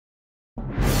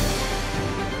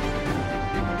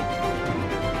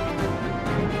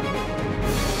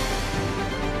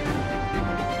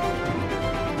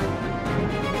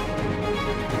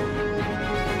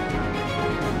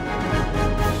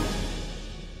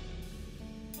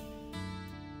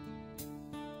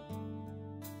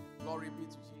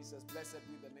Jesus. Blessed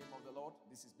be the name of the Lord.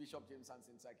 This is Bishop James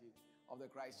Hansen-Sackey of the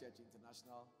Christ Church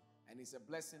International. And it's a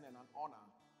blessing and an honor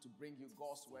to bring you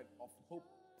God's word of hope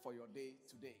for your day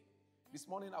today. This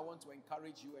morning, I want to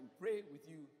encourage you and pray with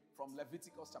you from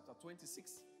Leviticus chapter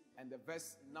 26 and the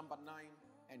verse number 9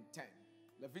 and 10.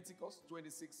 Leviticus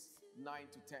 26, 9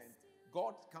 to 10.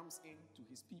 God comes in to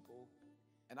his people,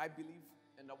 and I believe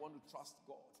and I want to trust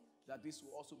God that this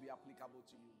will also be applicable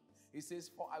to you. He says,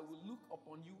 "For I will look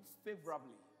upon you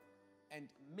favorably and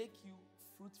make you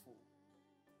fruitful,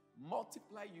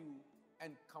 multiply you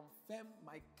and confirm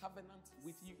my covenant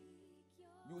with you.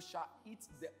 You shall eat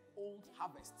the old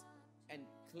harvest and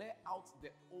clear out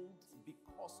the old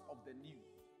because of the new."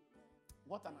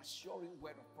 What an assuring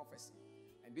word of prophecy.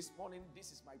 And this morning,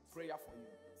 this is my prayer for you.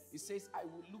 It says, "I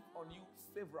will look on you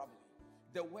favorably."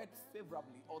 The word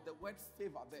favorably, or the word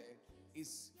favor there,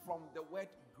 is from the word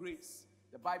grace.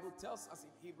 The Bible tells us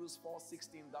in Hebrews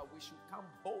 4:16 that we should come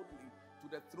boldly to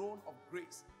the throne of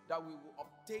grace, that we will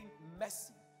obtain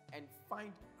mercy and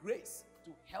find grace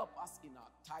to help us in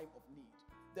our time of need.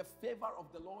 The favor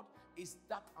of the Lord is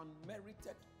that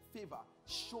unmerited favor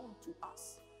shown to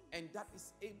us, and that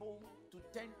is able to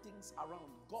turn things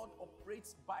around. God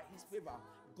operates by his favor.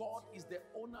 God is the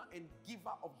owner and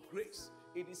giver of grace.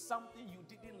 It is something you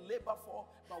didn't labor for,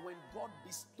 but when God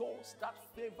bestows that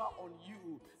favor on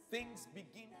you, things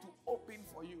begin to open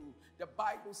for you. The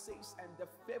Bible says, "And the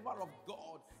favor of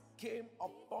God came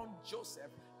upon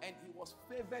Joseph, and he was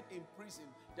favored in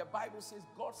prison." The Bible says,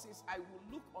 God says, "I will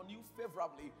look on you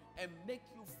favorably and make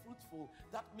you fruitful."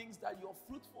 That means that your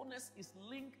fruitfulness is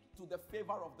linked to the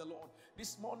favor of the Lord.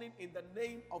 This morning, in the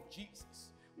name of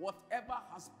Jesus, whatever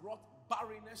has brought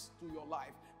barrenness to your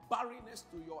life, barrenness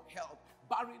to your health,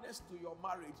 barrenness to your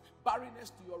marriage, barrenness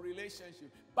to your relationship,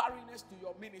 barrenness to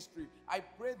your ministry, I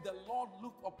pray the Lord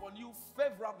look upon you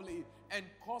favorably and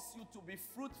cause you to be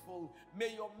fruitful.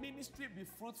 May your ministry be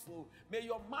fruitful. May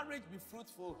your marriage be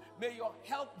fruitful. May your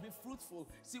health be fruitful.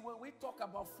 See, when we talk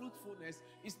about fruitfulness,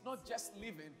 it's not just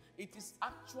living. It is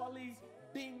actually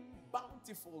being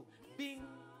bountiful, being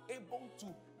able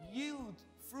to yield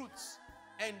fruits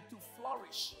and to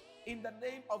flourish. In the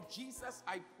name of Jesus,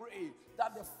 I pray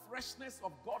that the freshness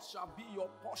of God shall be your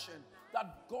portion,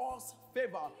 that God's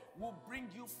favor will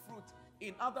bring you fruit.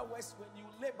 In other words, when you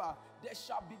labor, there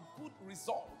shall be good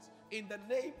results. In the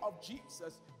name of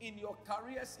Jesus, in your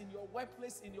careers, in your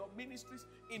workplace, in your ministries,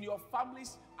 in your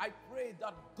families, I pray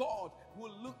that God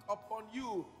will look upon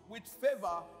you with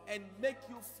favor and make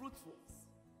you fruitful.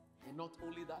 And not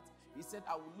only that, he said,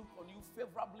 "I will look on you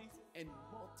favorably and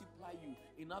multiply you."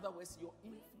 In other words, your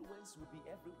influence will be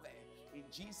everywhere. In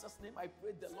Jesus' name, I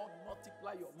pray the Lord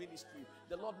multiply your ministry.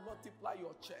 The Lord multiply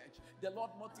your church. The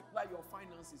Lord multiply your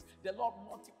finances. The Lord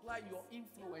multiply your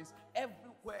influence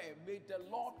everywhere. May the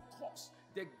Lord cause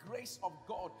the grace of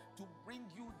God to bring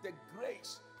you the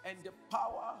grace and the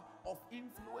power of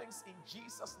influence in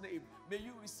Jesus' name. May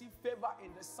you receive favor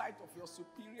in the sight of your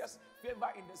superiors,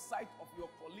 favor in the sight of your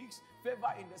colleagues,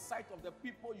 favor in the sight of the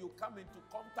people you come into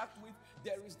contact with.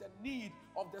 There is the need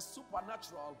of the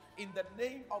supernatural. In the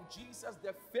name of Jesus,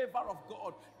 the favor of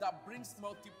God that brings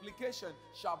multiplication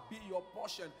shall be your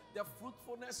portion. The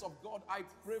fruitfulness of God, I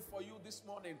pray for you this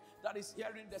morning that is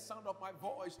hearing the sound of my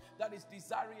voice, that is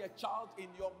desiring a child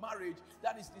in your marriage,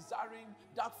 that is desiring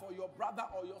that for your brother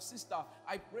or your sister.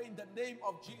 I pray in the name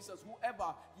of Jesus,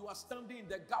 whoever you are standing in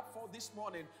the gap for this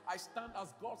morning, I stand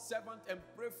as God's servant and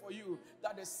pray for you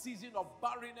that the season of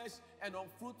barrenness and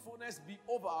unfruitfulness be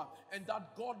over, and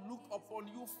that God look upon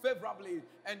you favorably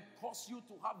and cause you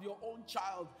to have your own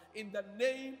child. In the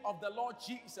name of the Lord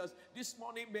Jesus, this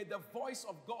morning may the voice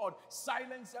of God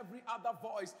silence every other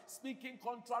voice speaking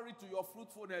contrary to your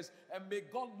fruitfulness, and may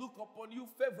God look upon you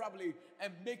favorably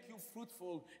and make you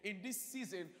fruitful. In this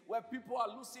season where people are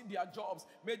losing their jobs,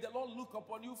 may the Lord look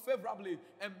upon you favorably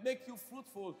and make you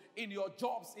fruitful in your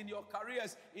jobs, in your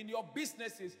careers, in your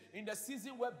businesses. In the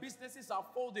season where businesses are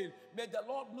folding, may the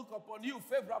Lord look upon you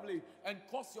favorably and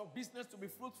cause your business to be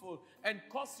fruitful and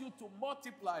cause you to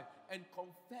multiply and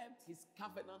confirm his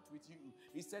covenant with you.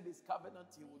 He said his covenant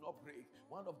he will not break.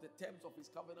 One of the terms of his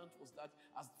covenant was that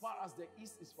as far as the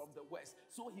east is from the west,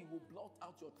 so he will blot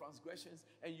out your transgressions,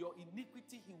 and your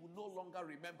iniquity he will no longer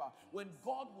remember. When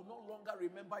God will no longer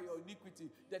remember your iniquity,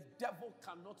 the devil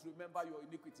cannot remember your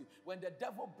iniquity. When the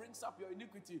devil brings up your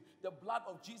iniquity, the blood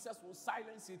of Jesus will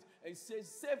silence it and say,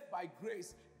 "Saved by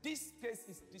grace, This case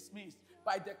is dismissed.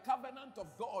 By the covenant of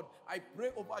God, I pray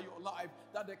over your life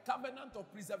that the covenant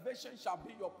of preservation shall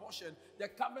be your portion. The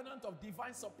covenant of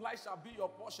divine supply shall be your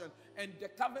portion. And the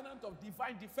covenant of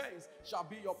divine defense shall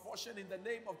be your portion in the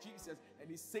name of Jesus.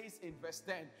 And he says in verse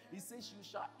 10, he says, you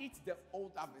shall eat the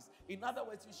old harvest. In other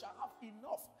words, you shall have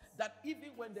enough that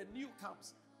even when the new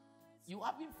comes, you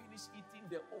haven't finished eating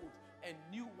the old and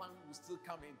new one will still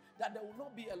come in. That there will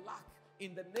not be a lack.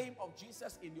 In the name of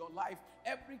Jesus in your life,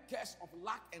 every curse of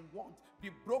lack and want be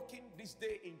broken this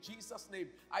day in Jesus' name.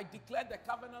 I declare the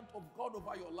covenant of God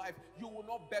over your life. You will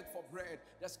not beg for bread.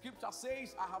 The scripture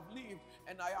says, I have lived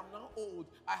and I am now old.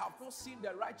 I have not seen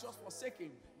the righteous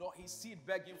forsaken, nor his seed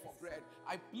begging for bread.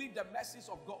 I plead the mercies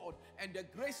of God and the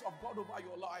grace of God over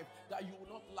your life that you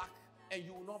will not lack. And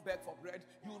you will not beg for bread.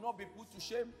 You will not be put to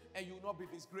shame and you will not be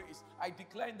disgraced. I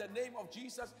declare in the name of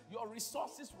Jesus, your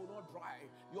resources will not dry.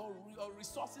 Your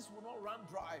resources will not run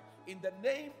dry. In the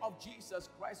name of Jesus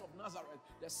Christ of Nazareth,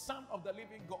 the Son of the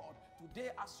living God,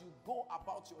 today as you go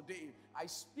about your day, I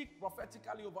speak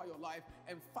prophetically over your life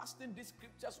and fasting these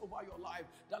scriptures over your life,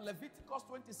 that Leviticus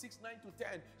 26, 9 to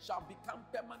 10 shall become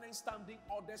permanent standing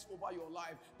orders over your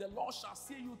life. The Lord shall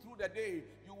see you through the day.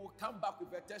 You will come back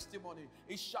with a testimony.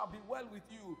 It shall be well with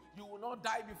you. You will not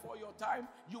die before your time.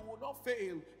 You will not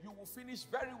fail. You will finish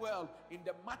very well in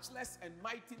the matchless and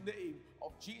mighty name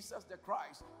of Jesus the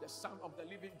Christ, the Son of the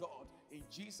living God. In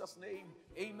Jesus' name,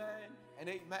 amen and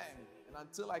amen. And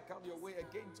until I come your way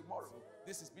again tomorrow,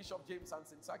 this is Bishop James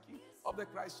Hansen-Sackey of the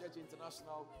Christ Church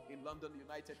International in London,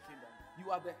 United Kingdom.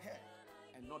 You are the head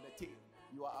and not the tail.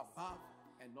 You are above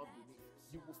and not beneath.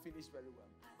 You will finish very well.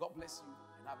 God bless you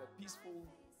and have a peaceful,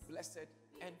 blessed,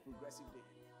 and progressive day.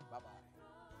 Bye-bye.